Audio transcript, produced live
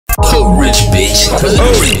Rich bitch.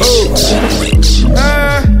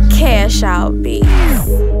 Cash out beats.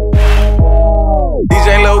 DJ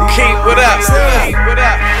LIL KEEM, what up? What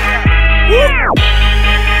up?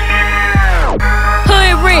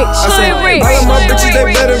 Hood rich. All of my bitches, they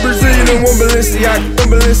better Brazilian than one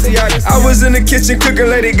Balenciaga. I was in the kitchen cooking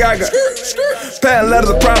Lady Gaga. Pat letter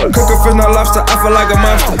the problem. Cooking fish, not lobster, I feel like a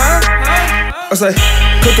monster. I say,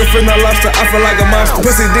 cooking fish, not lobster, I feel like a monster.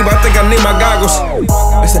 Pussy deep, I think I need my goggles.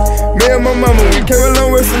 I say, me and my mama, we came a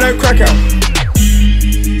long way from that crack out.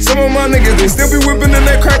 Some of my niggas, they still be whipping in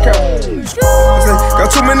that crack out. I say, got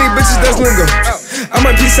too many bitches, that's lingo. I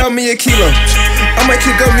might piece out me a kilo. I might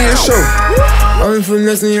kick up me a show. I'm in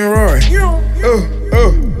finesse me a Rory.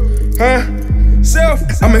 Self.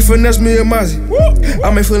 I may finesse me a Mozzie. I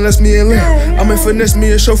may finesse me a lamb. I may finesse me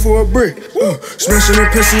a show for a brick. Smashing and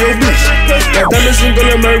pissing your bitch. Got diamonds and gold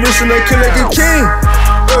in my wrist and they kill like a king.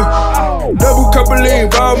 Double cup of lean,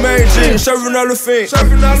 ball main jeans, serving all the fiends. I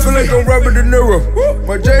feel like I'm Robert De Niro.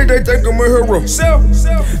 My J, they think I'm a hero.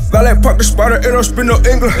 Valet park the spotter, it don't spin no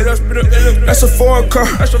England. That's a foreign car.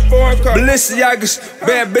 Balenciagas,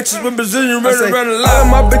 bad bitches with Brazilian running around the line. All of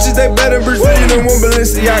my bitches, they better Brazilian than one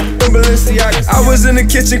Balenciaga. I was in the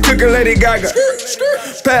kitchen cooking Lady Gaga.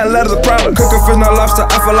 Pat letter the problem. Cooking fish, not lobster,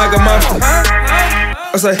 I feel like a monster.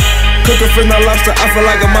 I say, cooking fish, not lobster, I feel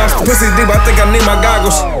like a monster. Pussy deep, I think I need my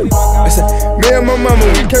goggles. I say, me and my mama,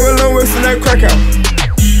 we came a long way from that crack out.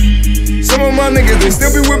 Some of my niggas, they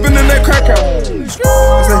still be whipping in that crack out.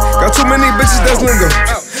 I say, got too many bitches, that's lingo.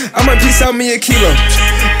 I might piece out me a kilo.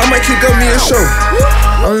 I might kick up me a show.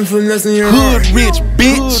 I'm finessing your Hood rich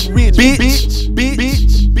bitch.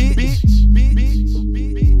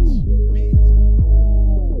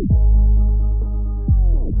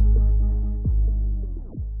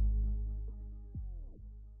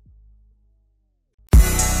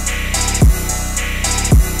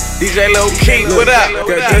 DJ LIL KEEM, what up?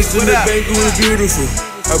 Got dressed in the bank, it was beautiful.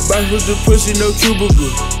 I box with the pussy, no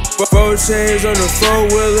cubicle. 4 chains on the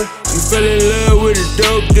 4-wheeler. She fell in love with a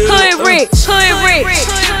dope dealer. Hood rich.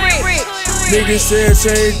 Niggas said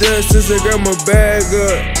change up since I got my bag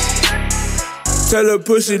up. Tell her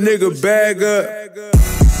pussy nigga bag up.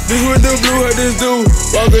 This with the blue, how this do?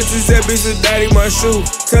 Walk into that bitch and daddy my shoe.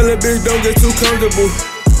 Tell her bitch don't get too comfortable.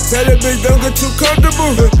 Tell her bitch don't get too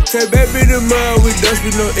comfortable. Say baby tomorrow we don't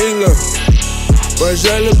speak no English.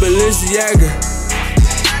 Margiela Balenciaga.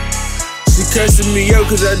 She cussing me out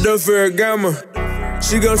cause I done Ferragamo.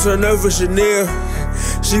 She gon' turn up for Chanel.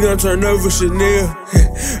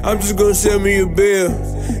 I'm just gon' sell me a bill.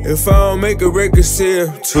 If I don't make a record sale.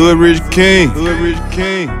 Hood rich king.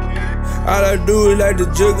 All I do is like to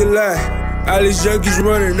jug a lot. All these junkies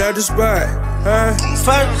running out the spot.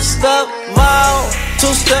 First step, wow.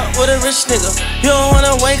 2-step with a rich nigga. You don't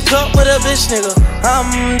wanna wake up with a bitch nigga.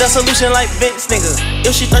 I'm the solution like Vince nigga.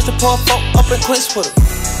 If she thirsty, pour folk up and quits for her.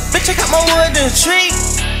 Bitch, I got more wood than a tree.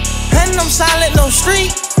 And I'm solid, no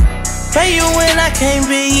street. Pay you when I can't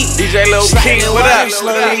be. DJ LIL KEEM, what up?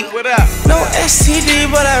 No STD,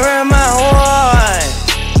 but I ran my heart.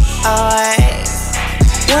 Alright.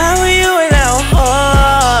 Why were you in that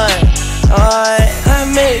heart? Alright. I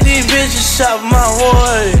made these bitches shop my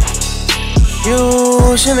water. You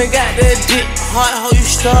shouldn't got that dick hard how you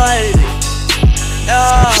started it.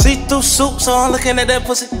 See-through suit, so I'm looking at that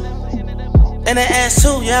pussy. And that ass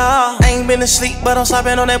too, y'all. I ain't been asleep, but I'm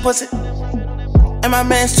slopping on that pussy. And my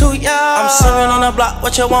man's too, y'all. I'm sitting on the block,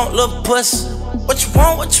 what you want, little puss? What you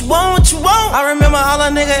want? I remember all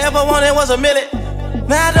a nigga ever wanted was a minute.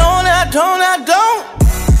 Now I don't.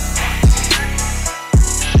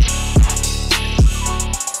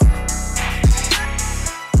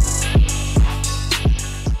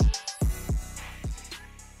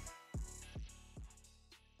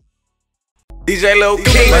 DJ LIL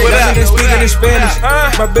KEEM, what up? They speaking in Spanish.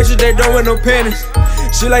 My bitches, they don't wear no panties.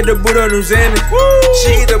 She like the boot on New Zealand.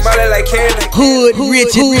 She eat the body like candy. Hood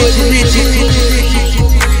rich.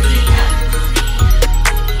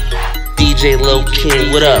 DJ LIL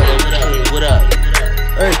KEEM, what up?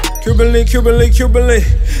 Hey, Cuban link.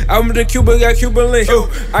 I'm with the Cuban, got Cuban link.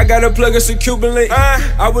 I got a plug, it's a Cuban link.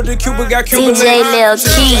 I with the Cuban, got Cuban link. DJ LIL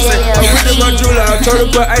KEEM. I went to my jeweler, I told her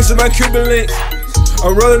put ice in my Cuban links.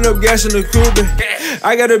 I'm rolling up gas in the Cuban.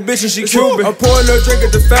 I got a bitch and she Cuban. I'm pouring no drink at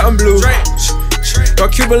the fountain blue. My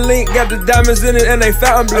Cuban link got the diamonds in it and they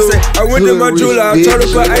fountain blue. I went to my jeweler, I told her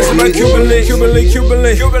put ice in my Cuban link. I'm with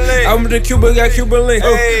the Cuban, got Cuban link.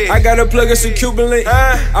 I got a plug, it's a Cuban link.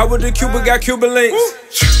 I with the Cuban, got Cuban links.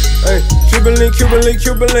 Hey, Cuban link. I'm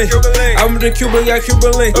with the Cuban, got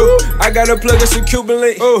Cuban link. I got a plug, it's a Cuban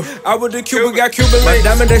link. I with the Cuban, got Cuban link. My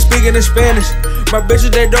diamond, they speaking in Spanish. My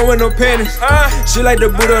bitches, they don't wear no panties. She like the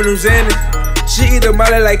boot on New Zealand. She eat the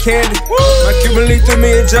molly like candy. My Cuban lead threw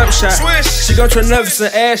me a jump shot. She gon' turn up for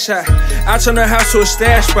some ass shot. I turn her house to a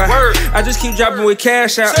stash spot. I just keep dropping with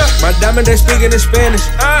cash out. My diamond, they speaking in Spanish.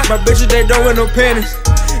 My bitches, they don't wear no panties.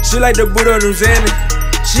 She like the boot on New Zealand.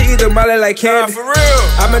 She eat the molly like candy. For real.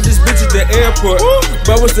 I met this bitch at the airport.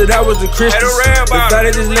 But was that I was the Christian. The thought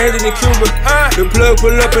it just landed in Cuba. The plug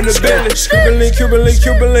pull up in the Bentley. Cuban link, Cuban link,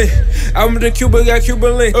 Cuban link. I went to Cuba, got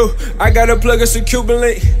Cuban link. I got a plug, it's a Cuban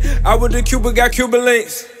link. I went to Cuba, got Cuban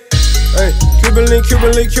links. Hey, Cuban link,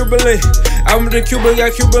 Cuban link, Cuban link. I went to Cuba,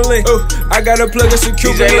 got Cuban link. I got a plug, it's a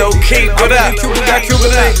Cuban link. DJ LIL KEEM, what up? Cuba, got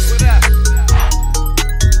Cuban links.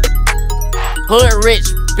 Hood rich,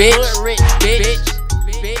 bitch. Hood rich, bitch.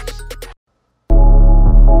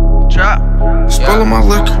 Drop. Spillin' my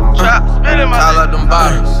liquor. Drop. Spilling my All up them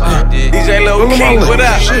bottles. DJ LIL KEEM, what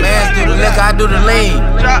up? Man, do the liquor, I do the lean.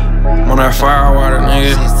 Drop. I'm on that fire water,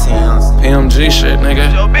 nigga. 16. PMG shit, nigga.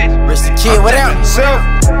 Yo, bitch. Rich the kid, what up?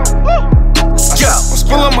 I'm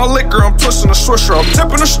spilling my liquor, I'm twisting the swisher, I'm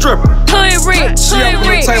tipping the stripper. Hood rich, She up hood on the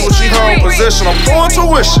rich. table, she home position, I'm throwing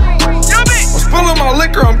tuition. I'm spilling my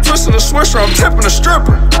liquor, I'm twisting the swisher, I'm tipping the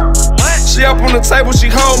stripper. She up on the table, she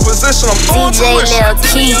home position, I'm throwing tuition. I'm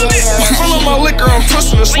spilling my liquor, I'm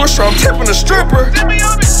twisting the swisher, I'm tipping the stripper.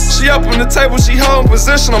 She up on the table, she home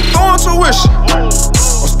position, I'm throwing tuition. I'm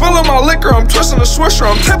spilling my liquor, I'm twisting the swisher,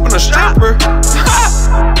 I'm tipping the stripper.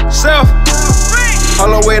 Self.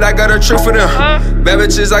 Hold on, wait, I got a trip for them. Bad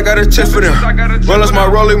bitches, I got a tip for them. Rollers my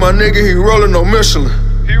rolling, my nigga, he rolling no Michelin.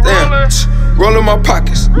 Damn, rolling my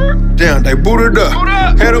pockets. Damn, they booted up.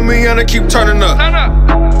 Head on me and they keep turning up.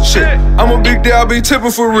 Shit, I'm a big deal, I be tipping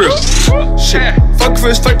for real. Shit, fuck if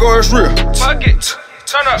it's fake or it's real.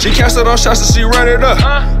 She cast it on shots and she ran it up.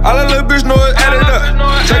 All that little bitch know it added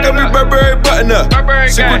up. Check out me Burberry button up.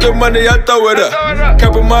 See with the money, I throw it up.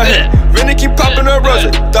 Cap in my head. Vinny keep popping up rose.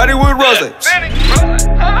 Thought he was rose.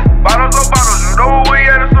 Bottles on bottles, you know what we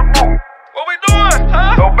at, it's a move. What we doing?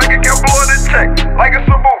 So bank account blowing the check, like it's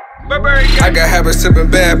a move. I got habits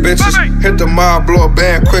tipping bad bitches. Hit the mob, blow a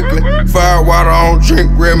band quickly. Fire water, I don't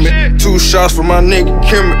drink Remy. 2 shots for my nigga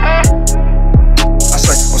Kimmy. I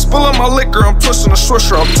say, I'm spilling my liquor, I'm twisting the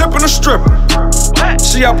swisher, I'm tipping the stripper.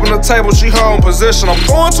 She up on the table, she home position, I'm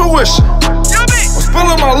throwing tuition. I'm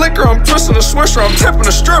spilling my liquor, I'm twisting the swisher, I'm tipping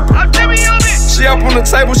the stripper. She up on the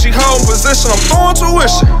table, she home position, I'm throwing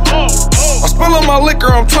tuition. I'm spilling my liquor,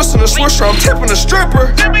 I'm twisting the swisher, I'm tipping the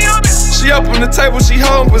stripper. She up on the table, she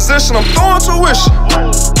home position, I'm throwing tuition.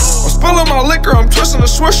 I'm spilling my liquor, I'm twisting the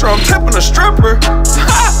swisher, I'm tipping the stripper.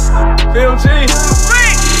 PMG.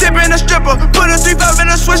 Tipping a stripper, put a 3-5 in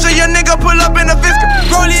a swisher, your nigga pull up in a Visca.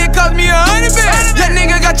 Rollie, it cost me 100 bands. That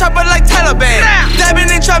nigga got chopper like Taliban. Dabbing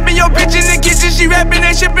and chopping your bitch in the kitchen, she rapping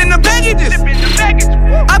and shipping the packages.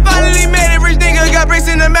 I finally made it, rich nigga got bricks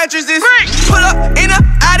in the mattresses. Pull up in a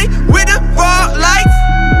Audi with the raw lights.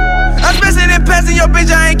 I'm stressing and passing your bitch,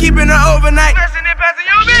 I ain't keeping her overnight.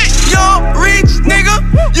 Yo, rich nigga,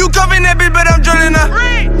 you cuffin' that bitch, but I'm drilling her.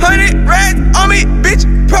 100 rats on me, bitch.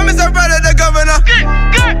 Promise I brother the governor.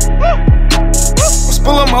 I'm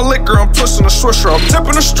spilling my liquor, I'm twisting the swisher, I'm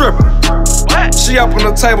tipping the stripper. She up on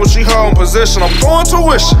the table, she home position, I'm throwing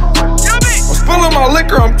tuition. I'm spilling my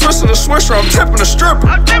liquor, I'm twisting the swisher, I'm tipping the stripper.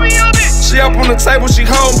 She up on the table, she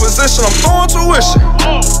home position, I'm throwing tuition.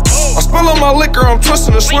 I'm spilling my liquor, I'm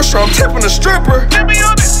twisting the swisher, I'm tipping the stripper.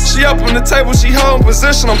 She up on the table, she home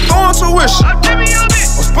position, I'm throwing tuition. I'm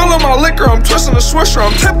spilling my liquor, I'm twisting the swisher,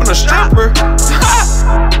 I'm tipping the stripper.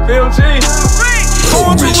 PMG.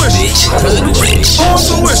 Throwing tuition. Throwing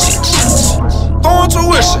tuition. Throwing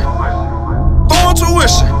tuition. Throwing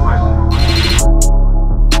tuition.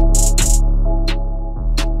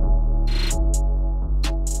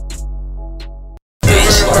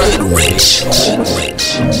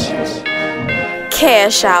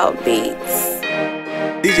 Cash out beats.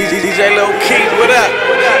 DJ LIL KEEM, what up?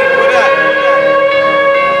 What up? What up?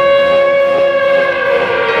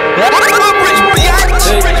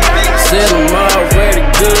 Said I'm already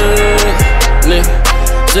good, nigga.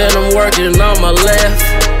 Said I'm working on my left.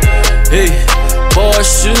 Hey, boy,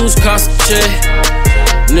 shoes cost a check,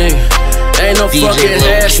 nigga. Ain't no DJ fucking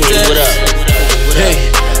LIL KEEM, what hashtag. up? Hey,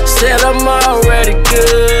 said I'm already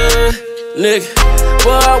good, nigga.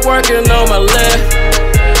 Boy, I'm working on my left.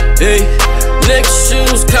 Hey, nigga,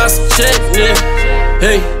 shoes cost a check, nigga.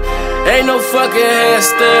 Hey, ain't no fucking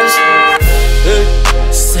hairstyles. Hey,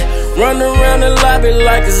 run around the lobby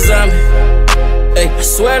like a zombie. Hey, I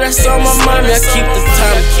swear that's on my mind, I keep the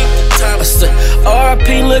time. I said,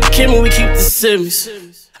 R.I.P. Lil Keem, we keep the semis.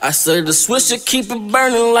 I said the swisher keep it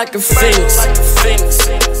burning like a phoenix.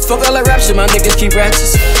 Fuck all that rap shit, my niggas keep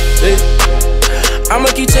ratchets. Hey.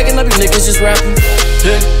 I'ma keep checking up, you niggas just rapping.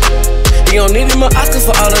 Hey. You don't need him an Oscar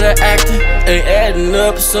for all of that acting. Ain't adding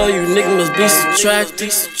up, so you niggas must be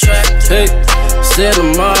subtracting. Hey. Said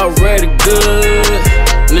I'm already good,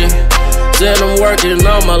 nigga. Said I'm working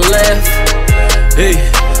on my left. Hey.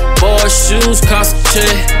 Boy, shoes cost a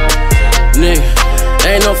check, nigga.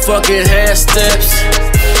 Ain't no fucking hair steps.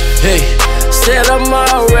 Hey. Said I'm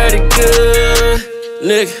already good,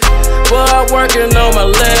 nigga. Boy, I'm working on my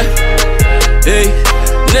left. Hey,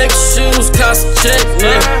 nigga, shoes cost a check,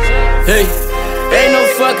 nigga. Hey, ain't no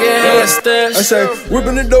fucking hair steps. I say,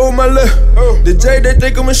 whipping the door with my left. The J, they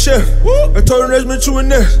think I'm a chef. I told them that's me to a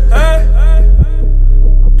nest. I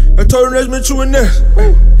told them that's me to a nest.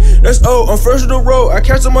 That's old, I'm first of the road. I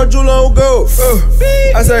catch on my jewel on gold.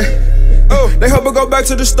 I say, they hope I go back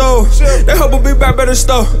to the store. They hope I be back by the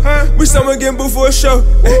store. We someone getting booked for a show.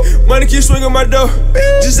 Money keep swinging my door.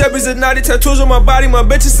 Giuseppe's a naughty tattoos on my body. My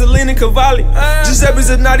bitch is Selena Cavalli. Giuseppe's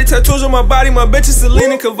a naughty tattoos on my body. My bitch is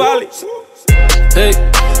Selena Cavalli. Hey,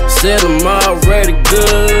 said I'm already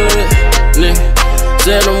good, nigga.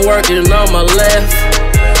 Said I'm working on my left.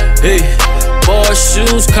 Hey, boy,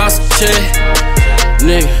 shoes cost a check,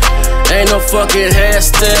 nigga. Ain't no fucking hair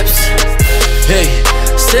steps. Hey.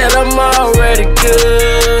 Said I'm already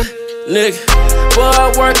good, nigga. Boy,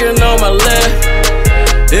 I'm working on my left.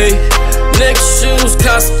 Hey, nigga, shoes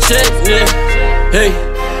cost a check, nigga. Hey,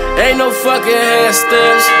 ain't no fucking hair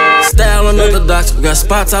steps. Style unorthodox. We got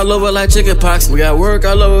spots all over like chicken pox. We got work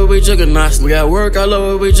all over, we juggernauts. We got work all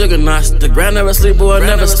over, we juggernauts. The ground never sleep, boy,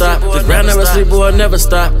 never stop. The ground never sleep, boy, never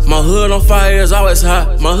stop. My hood on fire is always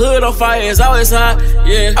hot. My hood on fire is always hot.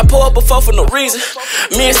 Yeah, I pull up before for no reason.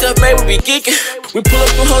 Me and SELFMADE, we be geeking. We pull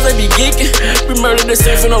up the hoes, they be geeking. We murder this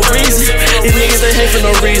thing for no reason. These niggas, they hate for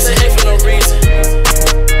no reason.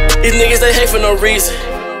 These niggas, they hate for no reason.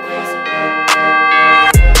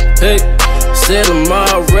 Hey, said I'm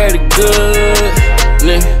already good,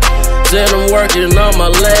 nigga. Said I'm working on my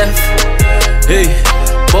left. Hey,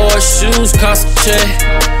 boy, shoes cost a check,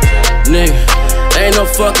 nigga. Ain't no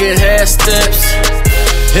fucking hair steps.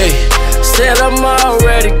 Hey, said I'm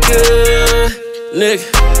already good, nigga.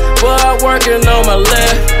 Boy, I'm working on my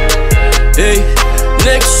left. Hey,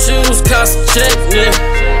 nigga, shoes cost a check, nigga.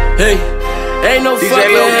 Hey, ain't no fucking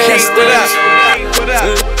hair steps.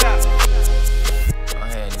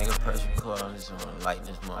 Light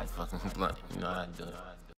this motherfucking blunt, you know how I do it.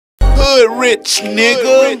 Hood rich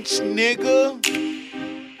nigga.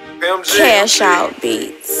 Cash Out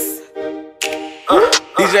Beats.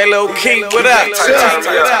 DJ LIL KEEM, what up?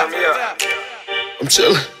 I'm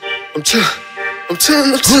chillin'.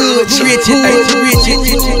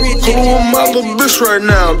 Cool with my little bitch right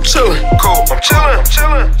now, I'm chillin'. Cool, I'm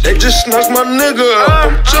chillin'. They just snatched my nigga up,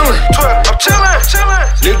 I'm chillin'. I'm chillin'.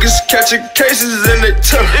 Niggas catching cases and they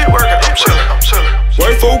tellin'. I'm chillin'.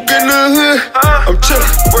 White folk in the hood, I'm chillin'.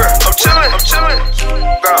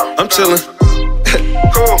 I'm chillin'.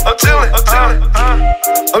 Cool, I'm chillin'.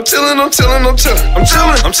 I'm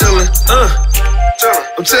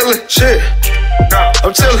chillin', shit.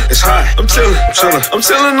 I'm chillin', it's hot. I'm chillin'.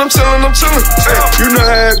 You know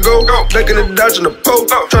how it go. Back in the dodge in the pole,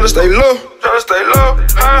 tryna stay low.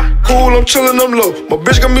 Cool, I'm chillin', I'm low. My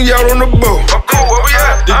bitch got me out on the boat.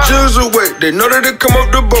 The Jews awake, they know that they come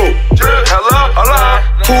up the boat.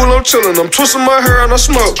 Cool, I'm chillin', I'm twisting my hair and I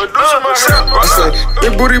smoke. I say,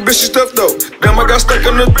 big booty bitch, she stuffed though. Damn, I got stuck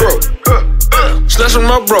in the throat. Snatching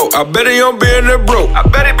my bro, I bet he don't be in there broke. I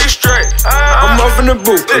bet he be straight. I'm off in the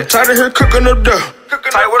booth, I'm tired of here cooking up dough.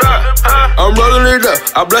 I'm rolling it up,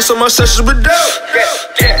 I bless all my sessions with dough.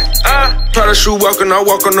 Try to shoot walking, I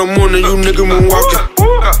walk on the moon and you nigga moonwalking.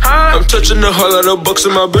 I'm touching the hull of the bucks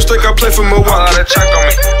and my bitch think I play for Milwaukee.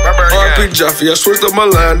 RP Jaffe, I switched up my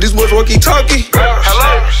line, these boys walkie-talkie.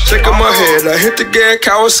 Shaking my head, I hit the gas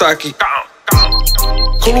Kawasaki.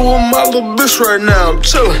 Cool with my little bitch right now, I'm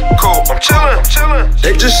chillin'. Cool, I'm chillin'.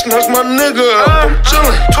 They just snatched my nigga up, I'm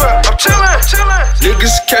chillin'.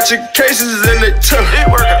 Niggas catching cases and they tellin'.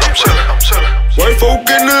 I'm chillin'. White folk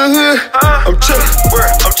in the hood, I'm chillin'.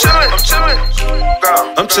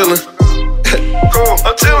 I'm chillin'. Cool,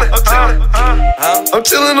 I'm chillin'. I'm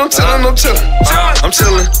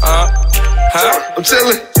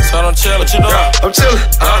chillin'. So don't chill, what you doing? I'm chillin'.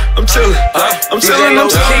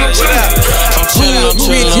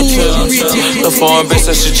 The foreign bitch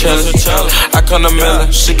said she chillin'. I come to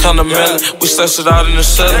millin', she come to millin'. We stash it out in the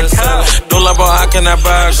ceiling. Do like, boy, how can that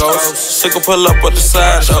bag go? Sick will pull up with the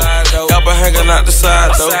side though. Got been hanging out the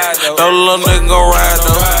side though. No little nigga gon' ride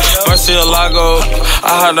though. Mercy Lago,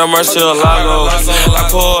 I had no mercy Lago. I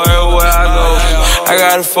pull everywhere I go. I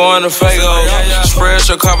got a 4 in the Fago. Spread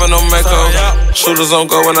your cover, no makeup. Shooters don't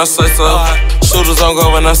go when I say so. Shooters don't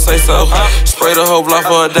go when I say so. Spray the whole block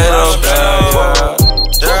for a day though.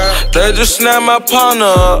 They just snap my partner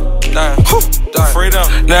up.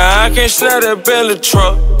 Now I can't snap that Bentley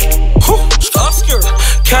truck.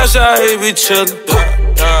 Cash out, he be chillin'.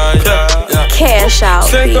 Cash out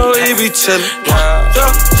Cinco, he beats. be chillin'.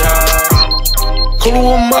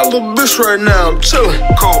 Cool with my little bitch right now, I'm chillin'.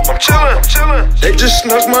 Cool, I'm chillin'. They just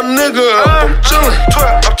snatched my nigga up, I'm chillin'.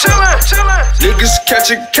 I'm chillin'. Niggas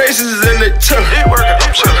catching cases and they tellin'.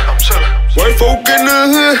 I'm chillin'. White folk in the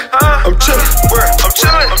hood, I'm chillin'.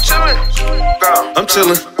 I'm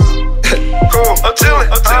chillin'. Cool, I'm chillin'.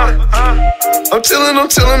 I'm chillin'. I'm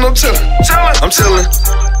chillin'. I'm chillin'.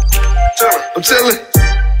 I'm chillin'.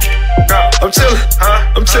 I'm chillin'. I'm chillin'.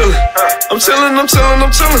 I'm chillin'. I'm chillin'. I'm chillin'.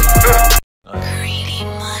 I'm chillin'.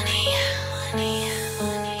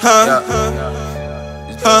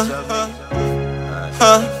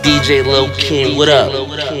 DJ LIL KEEM, what up?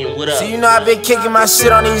 So you know I've been kicking my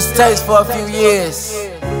shit on these tapes for a few years.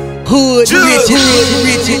 Hood I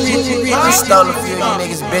stole a few of you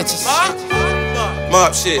niggas bitches.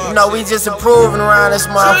 Mob shit. You know we just improving around this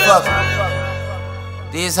motherfucker.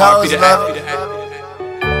 These hoes love it.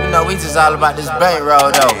 You know we just all about this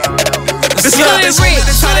bankroll though. This little bitch want me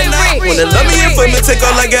to tie that knot. Wanna love me and for me, take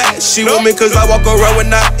all I got. She want me cause I walk around with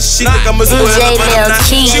knots. She think I'm a spoiler, but I'm not.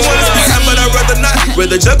 She wanna spend time, but I'd rather not.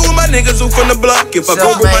 Rather juggle with my niggas who from the block. If I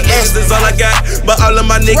go with my niggas, that's all I got. But all of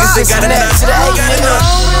my niggas, they got a knot.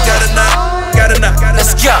 Got a knot.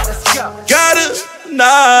 Let's go. Got a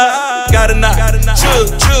knot.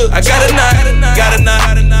 True. I got a knot.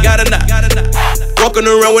 Walking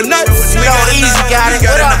around with nuts. We got a knot.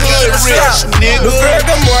 The fair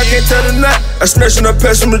got more, I can't tell the knot. I smashing up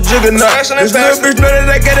past from the juggernaut. This little bitch know that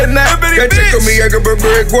I got a knot. Can't check on me, I got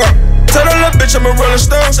Burberry guap. Tell that little bitch I'm a rolling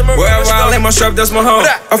stone. Wherever I lay my strap, that's my home.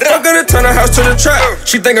 I fuck her to turn her house to the trap.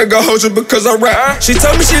 She think I got hoes because I rap. She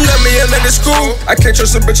told me she love me and let it school. I can't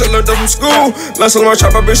trust a bitch, I learned that from school. Last on my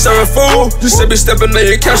trap, I been serving fool. She said be stepping in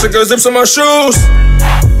your cash, I got zips on my shoes.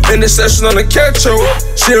 In the session on the catch-up.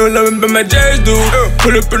 She don't love me, but my days do.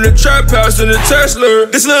 Pull up in the trap house in the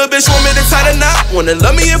Tesla. This little bitch want me to tie the knot. Wanna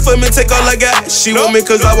love me and for me, take all I got. She want me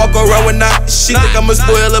cause I walk around with knots. She think I'm a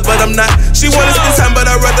spoiler, but I'm not. She wanna spend time,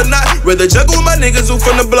 but I'd rather not. Rather juggle with my niggas who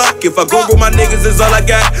from the block. If I go with my niggas, that's all I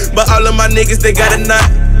got. But all of my niggas, they got a knot.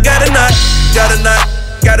 Got a knot.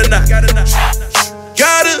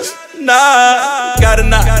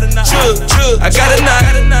 True. I got a knot.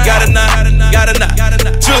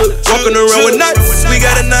 True. Walking around with nuts. We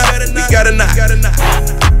got a knot. I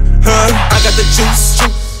got the juice.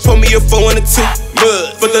 Pour me a 4 and a 2.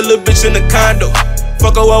 Put the little bitch in the condo.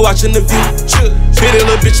 Fuck her while watching the view. Hit a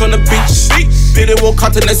little bitch on the beach. Hit it won't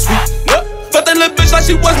continent sweet. Fuck that little bitch like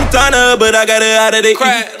she was Madonna, but I got her out of the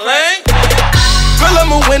crack lane. Girl,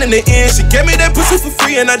 I'ma win in the end. She gave me that pussy for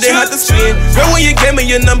free and I didn't have to spend. Girl, when you gave me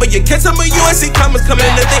your number, you can't tell me you ain't see comments coming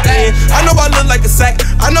at the end. I know I look like a sack.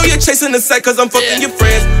 I know you're chasing the sack cause I'm fucking your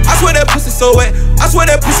friends. I swear that pussy so wet. I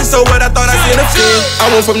thought I seen a fin.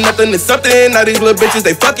 I went from nothing to something. Now these little bitches,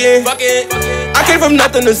 they fucking. I came from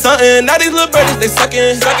nothing to something. Now these little bitches, they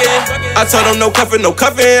sucking. I told them no cuffing.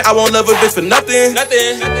 I won't love a bitch for nothing.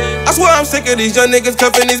 I swear I'm sick of these young niggas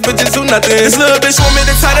cuffing these bitches who nothing. This little bitch want me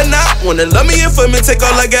to tie the knot. Wanna love me and for me, take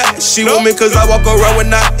all I got. She want me cause I walk around with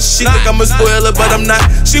knots. She think I'm a spoiler, but I'm not.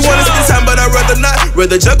 She wanna spend time, but I'd rather not.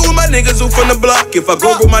 Rather juggle with my niggas who from the block. If I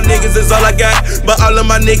go with my niggas, that's all I got. But all of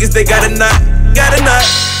my niggas, they got a knot. Got a knot.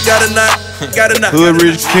 Hood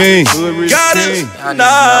Rich King. Got a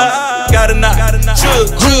knot.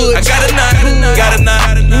 True. I got a knot.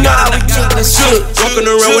 Nah, we keep this shit. Walking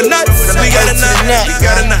around with nuts. We got a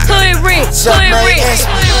knot. Hood Rich. SELFMADE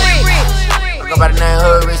ESPY. Go by the name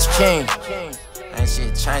Hood Rich King. Ain't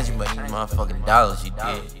shit changing, but these motherfucking dollars you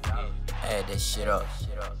did. Add that shit up.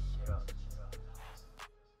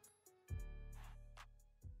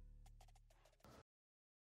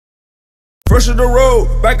 Fresh of the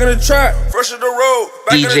road, back in the trap. Fresh of the road,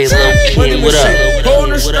 back in the DJ trap. LIL KEEM, what up?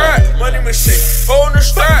 Holding the strap. Money machine, holding the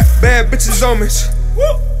strap. Bad bitches on me.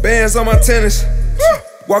 Bands on my tennis.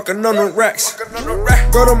 Walking on the racks.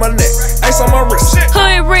 Gold on my neck, ice on my wrist.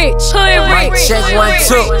 Hood Rich. Mic check 1,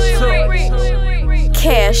 2.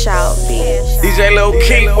 Cash out beats. DJ LIL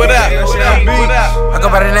KEEM, what up? I go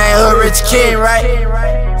by the name Hood Rich King, right?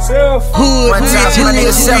 One time for my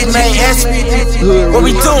nigga SELFMADE ESPY. What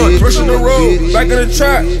we doing? Fresh of the road, back in the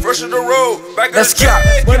trap. Fresh of the road, back in Let's the trap.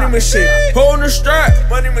 Money machine, holding the strap.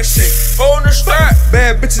 Money machine, holding the strap.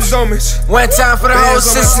 Bad bitches on me. One time for the whole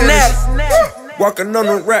Cincinnati. walking on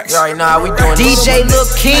the racks. You already know how we doing DJ LIL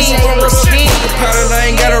KEEM. Pattern, I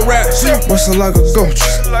ain't got a rap. Muscle like a goat.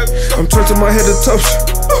 I'm turning my head to toast.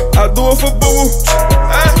 I do it for boo.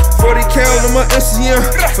 40 cal on my SEM.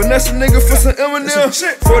 Finesse a nigga for some Eminem.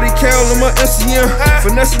 40 cal on my SEM.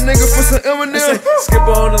 Finesse a nigga for some Eminem.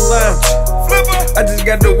 Skipper on the lounge. I just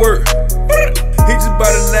got to work. He just bought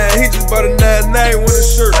a 9. He just bought a 9. Now he want a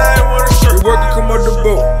shirt. We working, come out the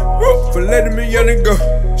boat. For letting me young and go.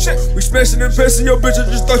 We smashing and passing your bitch, I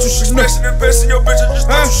just thought you should know. Smashing and passing your bitch, I just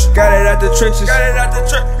thought you should. Got it out the trenches.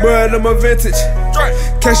 Mud on my vintage.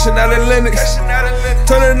 Cashing out Atlantic.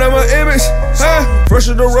 Turning on my image. Fresh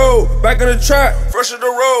of the road, back in the trap. Fresh of the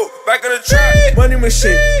road, back in the trap. Money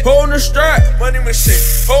machine, holding the strap. Money machine,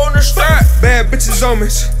 holding the strap. Bad bitches on me.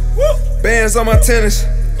 Bands on my tennis.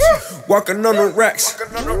 Walking on the racks.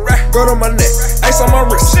 Gold on my neck, ice on my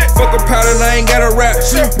wrist. Fuck a pattern, I ain't got a rap.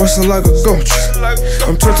 Muscle like a goat.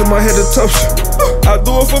 I'm turning my head to toast. I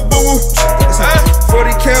do it for boo.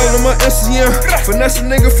 40 cal on my SEM. Finesse a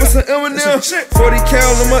nigga for some Eminem. 40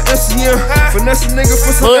 cal on my SEM. Finesse a nigga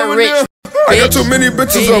for some Eminem. I got too many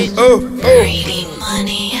bitches on me.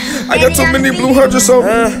 I got too many blue hundreds on me.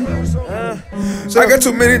 I got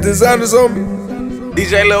too many designers on me.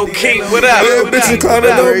 DJ LIL KEEM, what up? Bitches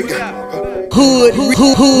climbing on me. Hood,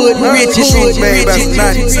 rich and made by the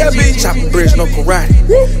 90s. Chopping bricks, no karate.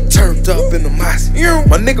 Turned up in the mosque.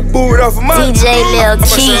 My nigga booed off of my DJ LIL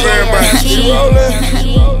KEEM.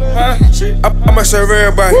 I'ma serve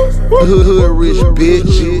everybody. Hood, rich,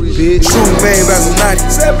 bitch. Shoot made by the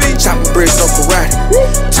 90s. Chopping bricks, no karate.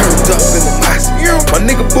 Turned up in the mosque. My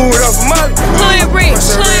nigga booed off of my Hood rich.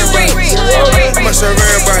 I'ma serve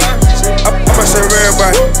everybody. I'ma serve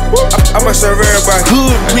everybody. I'ma serve everybody.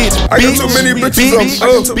 Hood, rich, I got too many bitches on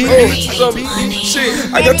me.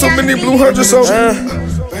 I got too many blue hundreds on me.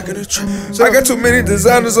 I got too many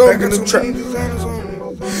designers on me.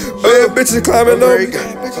 Bad bitches climbing on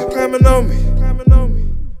me.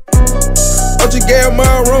 I just gave my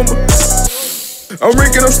aroma. I'm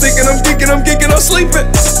reeking, I'm stinking, I'm geeking, I'm geeking, I'm sleeping.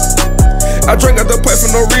 I drink out the pipe for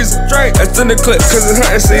no reason. That's in the clip, cause it's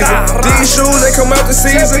hunting season. These shoes, they come out the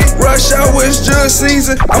season. Rush hour, it's just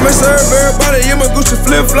season. I'ma serve everybody in my Gucci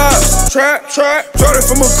flip-flops. Trap. Started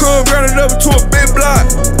from a club, round it up to a big block.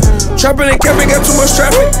 Trapping and capping, got too much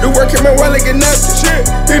traffic. The work in my wallet, get nasty.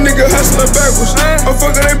 These niggas hustling backwards. I'm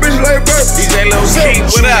fucking that bitch like backwards. DJ LIL KEEM,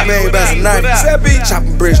 what up? Made by the 90s.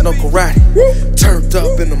 Chopping bricks, no karate. Turned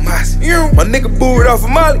up in the mosque. My nigga booed off of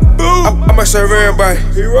Molly. I'ma serve everybody.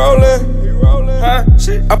 He rollin'.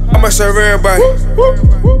 I'ma serve everybody.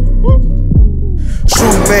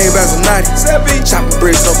 Shoot made by the 90s. Chopping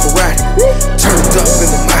bricks, no karate. Turned up in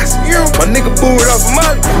the mosque. My nigga booed off of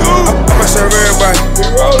Molly. I'ma serve everybody.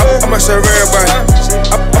 I'ma serve everybody.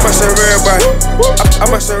 I'ma serve everybody.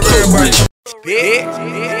 I'ma serve everybody.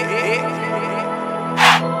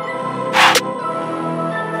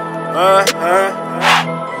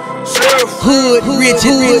 Hood, rich.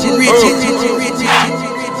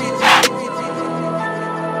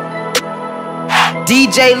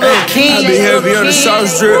 DJ LIL KEEM. I be heavy on the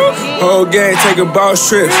sauce drip. Whole gang taking boss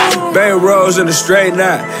trips. Bang rolls in a straight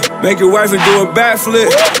knot. Make your wife do a backflip.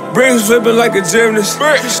 Brings flipping like a gymnast.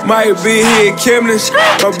 Might be here chemist.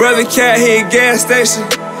 My brother Cat here gas station.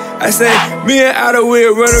 I say, me and Outta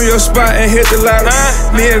will run on your spot and hit the ladder.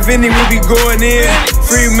 Me and Vinny, we be going in.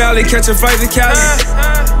 Free Mally, catch a flight to Cali.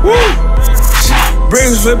 Woo!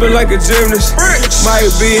 Brings flipping like a gymnast.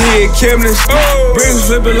 Might be here chemist. Brings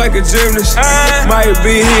flipping like a gymnast. Might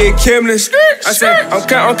be here chemist. I say, I'm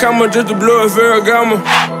counting just to blow a Ferragamo.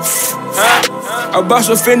 I bought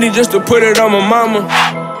some Fendi just to put it on my mama.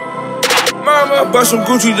 I bought some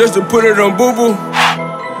Gucci just to put it on Boo Boo.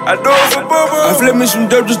 I do it for Boo Boo. I flip me some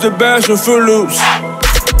dope just to buy some Fruit Loops.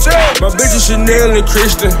 My bitch is Chanel and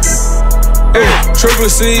Christian. Triple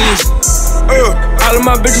C's. All of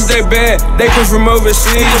my bitches, they bad, they come from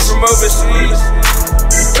overseas.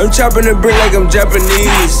 I'm chopping the brick like I'm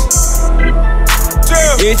Japanese.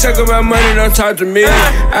 You ain't talking about money, don't talk to me.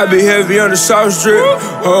 I be heavy on the sauce drip.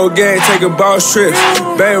 Whole gang taking boss trips.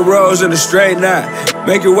 Bang rolls in a straight knot.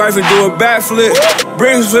 Make your wife do a backflip.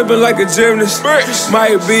 Brings flipping like a gymnast.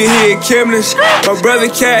 Might be here chemist. My brother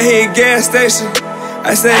Cat here gas station.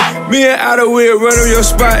 I say, me and Outta will run on your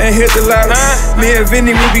spot and hit the ladder. Me and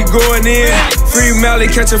Vinny, we be going in. Free Mally,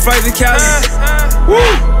 catch a flight to Cali. Woo!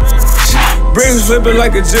 Brings flipping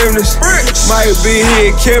like a gymnast. Might be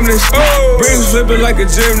here chemist. Brings flipping like a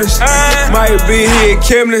gymnast. Might be here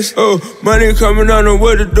chemist. Money coming on know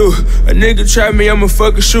what to do. A nigga try me, I'ma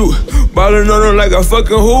fucking shoot. Ballin' on them like I fucking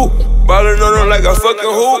hoop. Ballin' on them like I fucking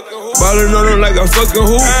hoop. Ballin' on them like I fucking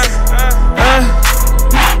hoop.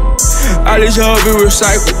 All these hoes be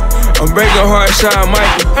recycled. I'm breaking hearts, shine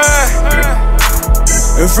Michael.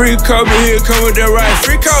 And free Kobe, here come with that right.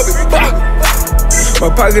 Free Kobe. My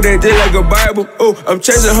pocket ain't dead like a Bible. Oh, I'm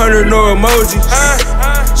chasing 100, no emojis.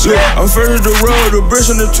 Look, I'm first with the road, the bricks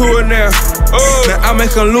on the tour now. Now I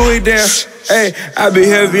make a Louis down. Hey, I be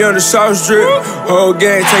heavy on the sauce drip. Whole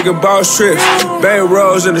gang taking boss trips. Bang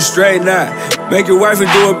rolls in a straight knot. Make your wife and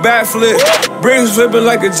do a backflip. Bricks flipping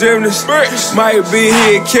like a gymnast. Might be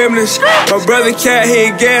here at Chemist. My brother Cat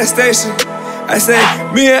here at gas station. I say,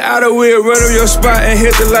 me and Outta will run on your spot and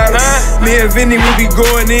hit the lotto. Me and Vinny, we be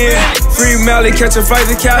going in. Free Mally, catch a flight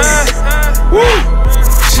to Cali. Woo!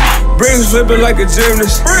 Bricks flipping like a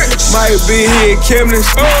gymnast. Might be here at Chemist.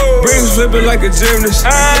 Bricks flipping like a gymnast.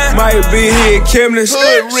 Might be here at Chemist.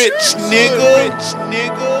 Hood rich nigga.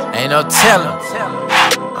 Ain't no telling.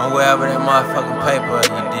 I'm way over that motherfucking paper,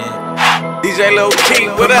 you did. DJ LIL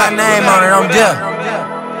KEEM, Put what up? my name on it, I'm there.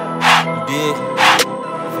 You did.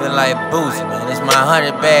 Feel like Boosie, man. It's my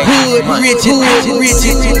 100 bag. Hood rich.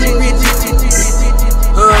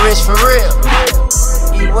 Hood rich for real.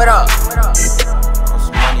 E, what up? On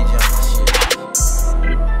some money junkie shit.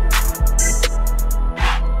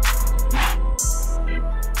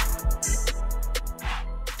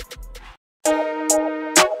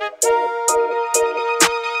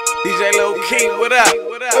 DJ LIL KEEM, what up?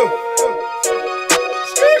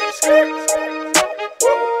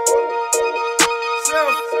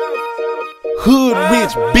 Hood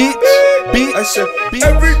rich, bitch. I said,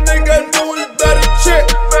 everything I do is better check.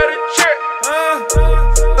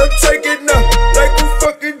 I'm taking up like a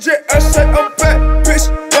fucking jet. I said, I'm back, bitch,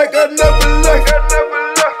 like I never left.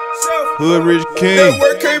 Hood rich king. That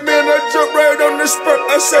work came in, I jumped right on the spurt.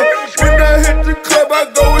 I said, when I hit the club, I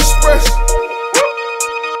go express.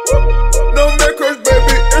 No macros,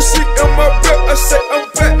 baby, and she in my belt. I said, I'm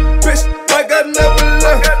back, bitch, like I never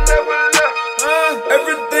left.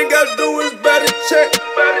 Everything I do is better check.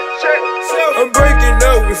 I'm breaking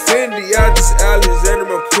up with Fendi, I just Alexander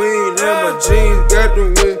McQueen, and my jeans got the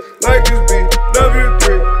wind like it's BW3.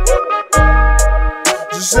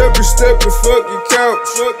 Just every step and fuck your couch.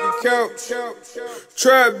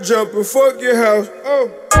 Trap jumping, fuck your house.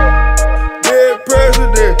 Dead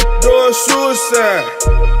president, doing suicide.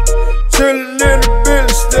 Chillin' in the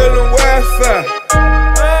building, stealing Wi-Fi.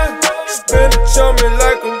 Spin it on me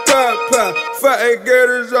like I'm Pop. Fighting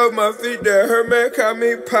gators off my feet, that her man call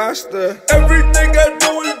me pasta. Everything I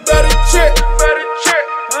do is better check.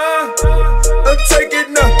 I'm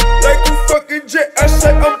taking up like a fucking jet. I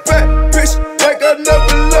say I'm back, bitch, like I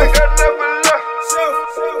never left.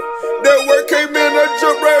 That work came in, I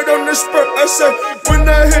jumped right on the spurt. I said, when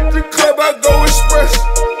I hit the club, I go express.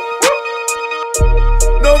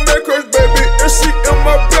 No macros, baby, and she in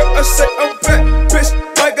my belt. I say I'm back, bitch,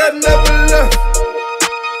 like I never left.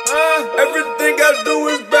 Everything I do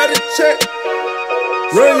is better check.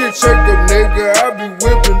 Run your check up, nigga. I be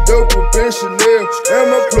whipping dope up in Chanel.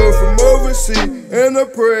 And my plug from overseas, and I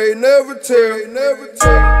pray never tell.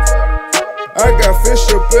 I got fish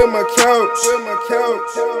up in my couch.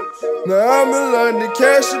 Now I'm in London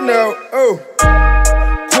cashing out.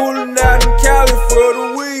 Cooling out in Cali for the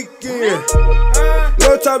weekend.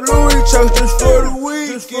 Low top Louis chucks just for the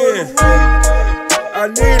weekend. I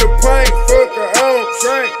need a pint, fuck an ounce.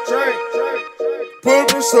 Put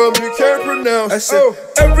up with something you can't pronounce. I said,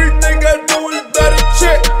 everything I do is better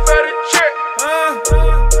check.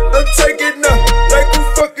 I'm taking up like a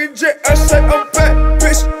fucking jet. I said, I'm back,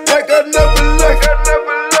 bitch, like I never left.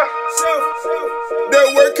 That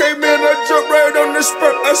work came in, I jumped right on the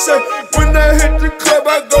spurt. I said, when I hit the club,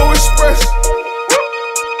 I go express.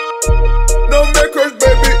 No macros,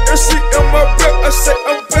 baby, and she in my belt. I said,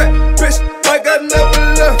 I'm back, bitch, like I never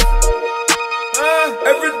left.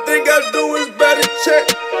 Everything I do is better check.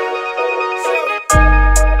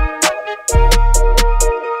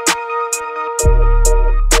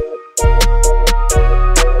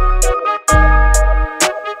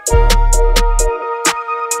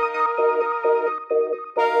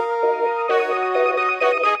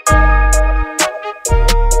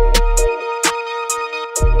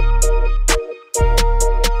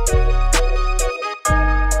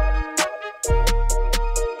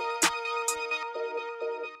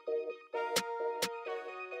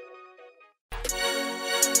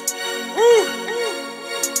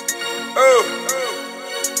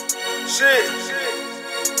 Shit.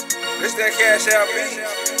 This that cash out beat.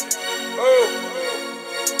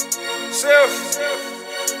 Self.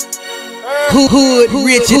 Hood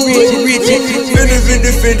rich.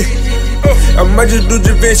 Fendi. I might just do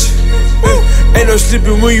Da Vinci. Ain't no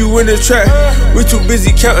sleeping when you in the trap. We too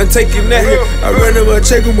busy counting, taking that. I ran up a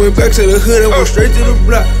check and went back to the hood and went straight to the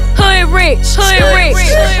block. Hood rich. I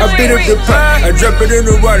beat up the pot, I drop it in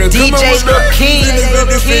the water. DJ Lil Keem.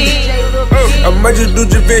 I might just do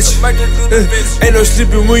Da Vinci. Ain't no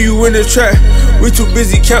sleeping when you in the trap. We too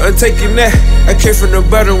busy counting, taking that. I came from the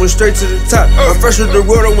bottom, went straight to the top. I'm fresh with the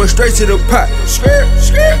water, went straight to the pot.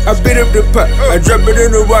 I beat up the pot, I drop it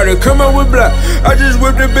in the water. Come on with block. I just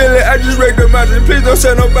whipped the billet, I just raked the mountain. Please don't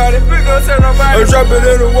tell nobody. I drop it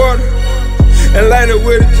in the water and light it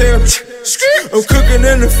with a candle. I'm cooking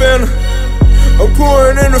in the Fendi. I'm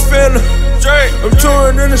pouring in the Fendi. I'm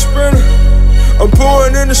touring in the Sprinter. I'm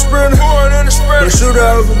pouring in the Sprinter. The shooter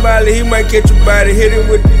over Miley, he might catch a body. Hit him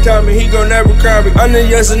with the Tommy, he gon' never cry me. I'm the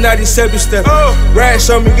young Sonati 7 step. Rats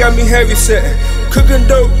on me, got me heavy set. Cooking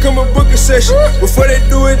dope, come and book a session. Before they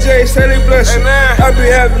do it, Jay, say they bless you. I be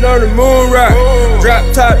having on the moon rock.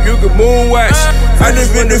 Drop top, you can moon watch. I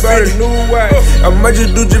just been about a new watch. I might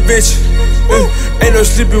just do Da Vinci. Ain't no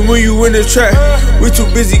sleeping when you in the trap. We too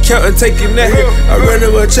busy counting, taking that. I ran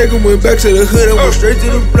up my check and went back to the hood. I went straight to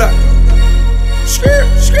the block.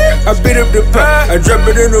 I beat up the pot, I drop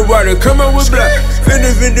it in the water. Come on with block.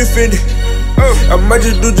 Fendi. I might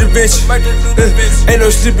just do Da Vinci. Ain't no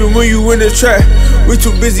sleeping when you in the trap. We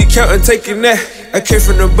too busy counting, taking that. I came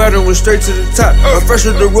from the bottom, went straight to the top. I'm fresh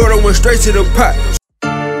with the water, went straight to the pot.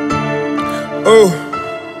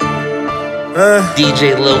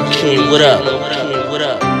 DJ Lil Keem, what up? I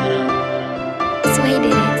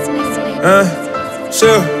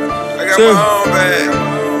got my own bag.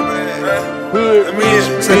 I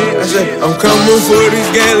said, I'm coming for this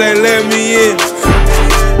game, like let me in.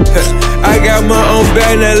 I got my own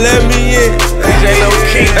bag, now let me in. DJ Lil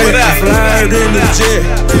Keem, what up? Flying in the jet.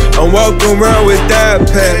 I'm walking around with that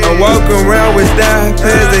pack.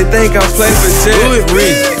 They think I play for jet.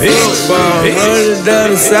 Ball running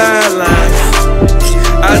down the sideline.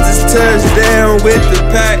 I just touched down with the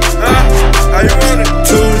pack. How you want it?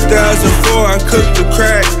 2004, I cooked the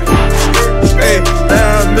crack. Hey,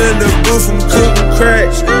 now I'm in the booth, I'm cooking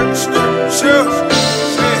crack.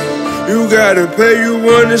 You gotta pay, you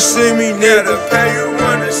wanna see me, nigga.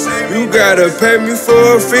 You gotta pay me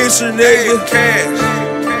for a feature, nigga.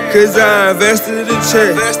 Cause I invested the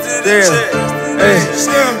check. Damn. Hey,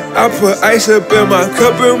 I put ice up in my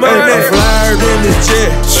cup in my neck. I'm flyer in the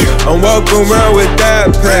jet. I'm walking around with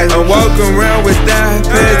that pack.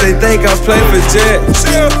 They think I play for jet.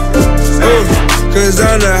 Cause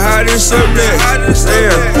I'm the hottest up there.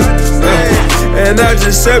 And I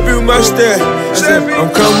just set you my step. I said, I'm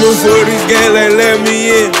coming for this game, like let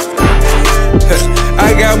me in.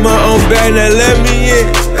 I got my own bag, now let me in.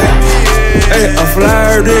 Hey, I'm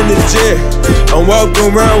flyer in the jet. I'm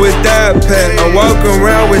walking around with that pack.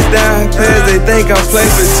 They think I play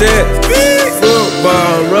for jet. Football,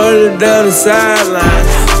 I'm running down the sideline.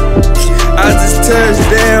 I just touched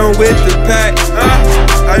down with the pack.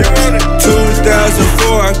 How you want it?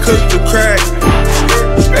 2004, I cooked the crack.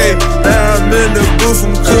 Hey, now I'm in the booth,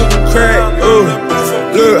 I'm cooking crack.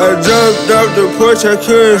 Look, I jumped off the porch, I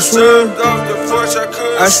couldn't swim.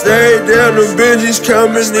 I stayed down, the bitches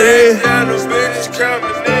coming in.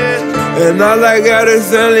 And all I got is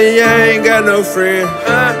family, I ain't got no friend.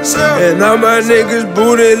 And all my niggas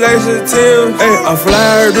booted like some Tim. Hey, I'm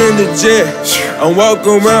flyer in the jet. I'm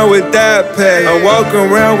walking around with that pack.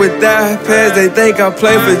 They think I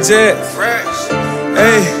play for jet.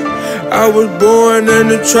 Hey, I was born in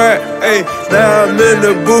the trap. Hey, now I'm in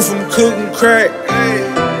the booth, I'm cooking crack.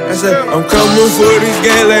 I said, I'm coming for this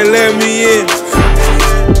game, like let me in.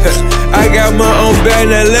 I got my own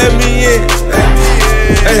bag, now let me in.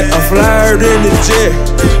 Hey, I'm flyer in the jet.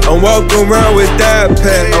 I'm walking around with that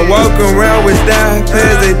pack.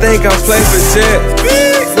 They think I play for jet.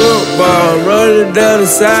 Football, I'm running down the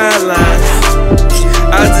sideline.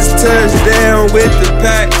 I just touched down with the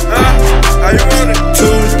pack. How you want it?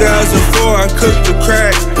 2004, I cooked the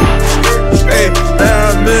crack. Hey,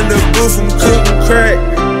 now I'm in the booth, I'm cooking crack.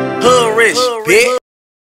 Hood rich, bitch.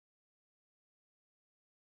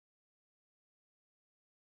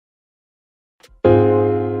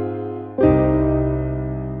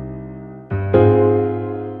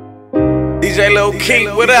 DJ Lil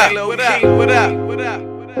Keem, what up?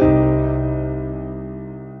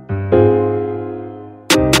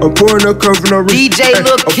 I'm pouring up cover no reason. DJ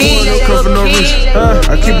Lil Keem. I'm pouring up cover no reason.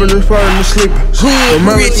 I keep it this part in the sleeper. My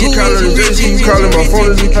mama keep calling the bitch, keep calling my phone,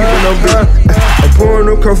 is keeping no bitch. I'm pouring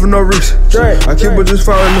up cover no reason. I keep it this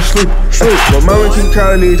part in the sleeper. My mama keep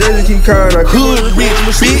calling these, they keep calling. I keep it bitch.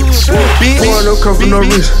 Pouring up cover no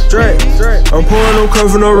reason. I'm pouring up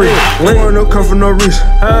cover no reason. Pouring up cover no reason.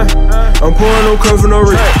 I'm pouring up cover no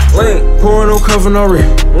reason. Pouring up cover no reason.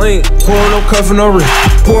 Pouring up cover no reason.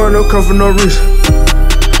 Pouring up cover no reason.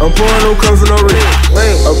 I'm pouring no cup for no reason.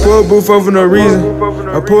 I pour a booth over no reason.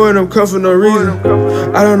 I'm pouring no cup for no reason.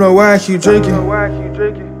 I don't know why I keep drinking.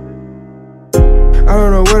 I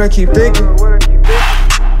don't know what I keep thinking.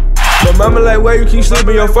 My mama like, why you keep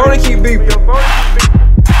sleeping? Your phone keep beeping.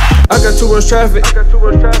 I got too much traffic.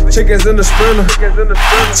 Chickens in the sprinter.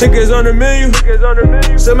 Chickens on the menu.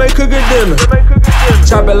 Somebody cooking dinner.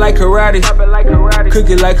 Chop it like karate. Cook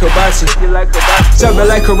it like hibachi. Chop it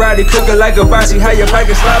like karate. Cook it like hibachi. How your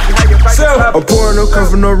pocket sloppy? I'm pouring no cup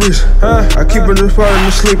for no reason. I keep it just falling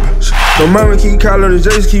asleep. My mama keep calling, the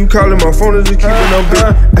J's keep calling. My phone is just keeping on beat.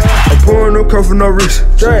 I'm pouring no cup for no reason.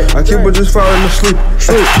 I keep it just falling asleep.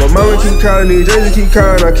 My mama keep calling, the J's keep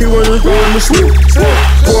calling. I keep on just falling asleep.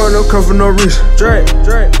 Pouring no cup for no reason.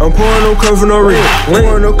 I'm pouring no cup for no reason.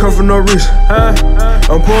 Pouring no cup for no reason.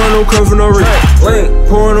 I'm pouring no cup for no reason.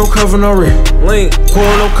 Pouring no cup for no reason.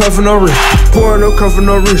 Pouring no cup for no reason. Pouring no cup for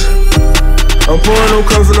no reason. I'm pouring no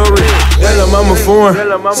cup for no reason. Let her mama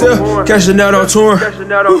foreign. Cashing out on touring.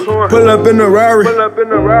 Pull up in the Rari.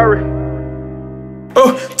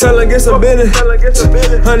 Oh, tell her get some business.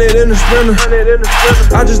 100 in the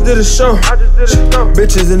sprinter. I just did a show.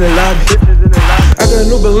 Bitches in the lobby. I got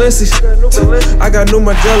new Balenciaga. I got new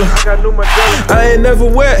Magella. I ain't never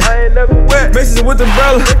wet. Mixes with the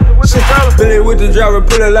umbrella. Billy with the driver.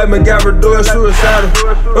 Put it like MacGyver. Do it suicidal.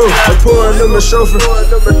 Oh, I'm pouring on my chauffeur.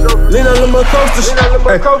 Lean on my coasters.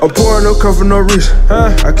 I'm pouring no cup for no reason.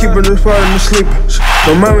 I keep it just falling asleep.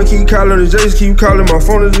 My mama keep calling. The J's keep calling. My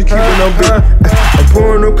phone is just keeping on beat. I'm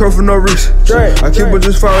pouring no cup for no reason. I keep it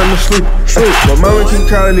just falling asleep. My mama keep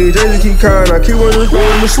calling, the J's keep calling. I keep on just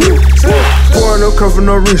falling asleep. Pouring no cup for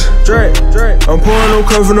no reason. I'm pouring no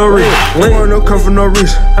cup for no reason. Pouring no cup for no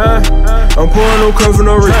reason. I'm pouring no cup for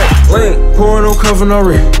no reason. Pouring no cup for no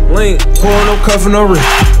reason. Pouring no cup for no reason.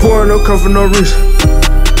 Pouring no cup for no reason.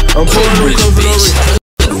 I'm pouring no cup for no reason.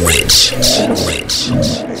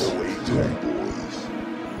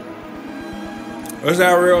 What's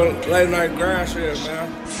that real late night grind shit, man?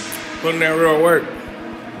 Putting that real work.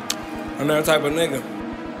 I'm that type of nigga.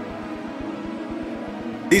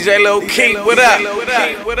 DJ LIL KEEM, what up?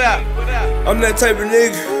 I'm that type of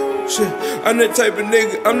nigga. Shit, I'm that type of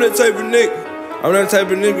nigga. I'm that type of nigga. I'm that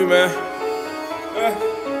type of nigga, man.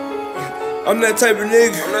 I'm that type of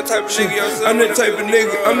nigga. I'm that type of nigga. I'm that type of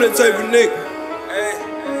nigga. I'm that type of nigga.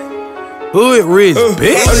 Hood rich,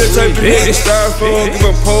 bitch. I'm the type of nigga styrofoam, give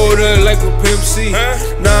a pole like a Pimp C.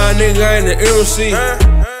 Nah, nigga, I ain't the MC.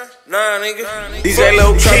 Nah, nigga. DJ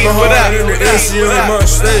LIL KEEM, what up? In the NC on my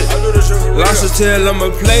state. Lobster tail on my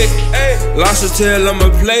plate. Lobster tail on my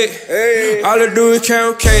plate. All I do is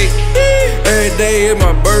count cake. Every day is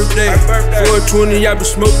my birthday. 420, I been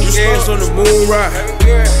smoking the gas on the moon rock.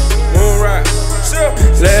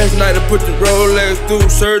 Last night I put the Rolex through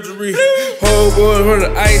surgery. Whole boy on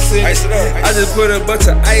the ice in it. I just put a bunch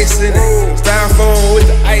of ice in it. Styrofoam with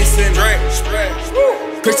the ice in it.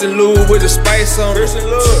 Christian lube with the spice on them.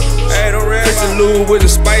 Christian lube with the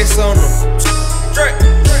spice on them.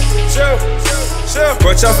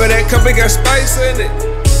 Watch out for that cup, it got spice in it.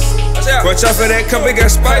 Watch out for that cup, it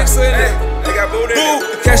got spice in it.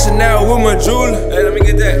 Cashing out with my jeweler. Hey, let me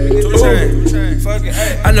get that.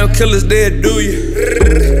 I know killers dead, do you?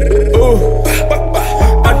 Ooh.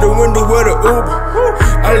 Out the window with the Uber.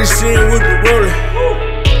 I just seen with the roller.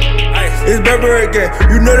 It's Burberry again.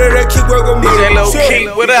 You know that kick work on me. DJ LIL KEEM,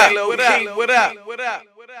 what up?